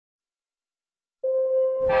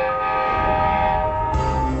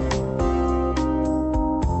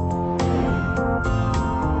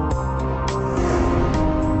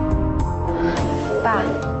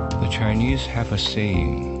The Chinese have a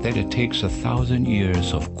saying that it takes 1,000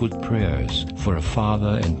 years of good prayers for a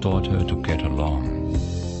father and daughter to get along.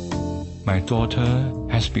 My daughter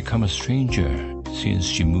has become a stranger since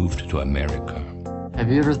she moved to America.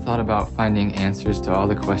 Have you ever thought about finding answers to all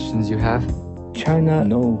the questions you have? China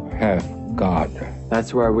no have God.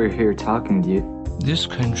 That's why we're here talking to you. This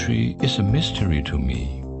country is a mystery to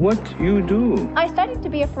me. What you do? I studied to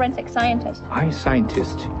be a forensic scientist. I'm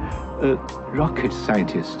scientist, rocket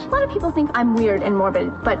scientist. A lot of people think I'm weird and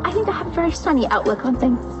morbid, but I think I have a very sunny outlook on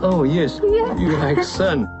things. Oh yes, Yeah. you like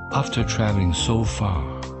sun. After traveling so far,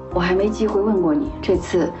 我还没机会问过你，这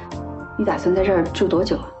次你打算在这儿住多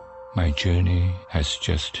久啊？ my journey has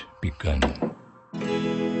just begun.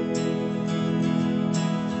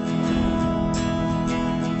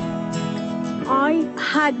 I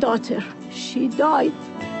had daughter. She died.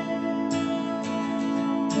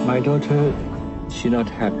 My daughter, she not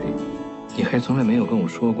happy. 你还从来没有跟我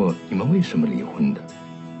说过你们为什么离婚的。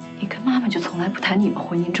你跟妈妈就从来不谈你们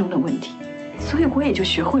婚姻中的问题，所以我也就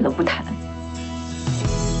学会了不谈。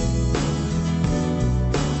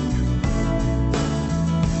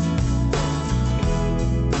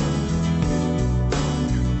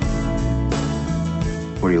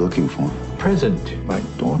What are you looking for? Present, my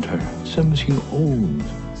daughter, something old.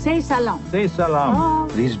 Say salam. Say salam.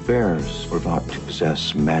 These bears were thought to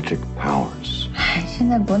possess magic powers. 现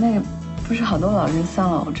在国内不是好多老人丧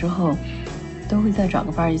老之后，都会再找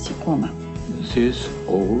个伴儿一起过吗？ This is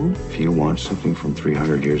old. If you want something from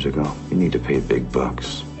 300 years ago, you need to pay big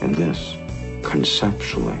bucks. And this,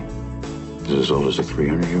 conceptually, is as old as a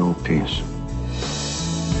 300-year-old piece.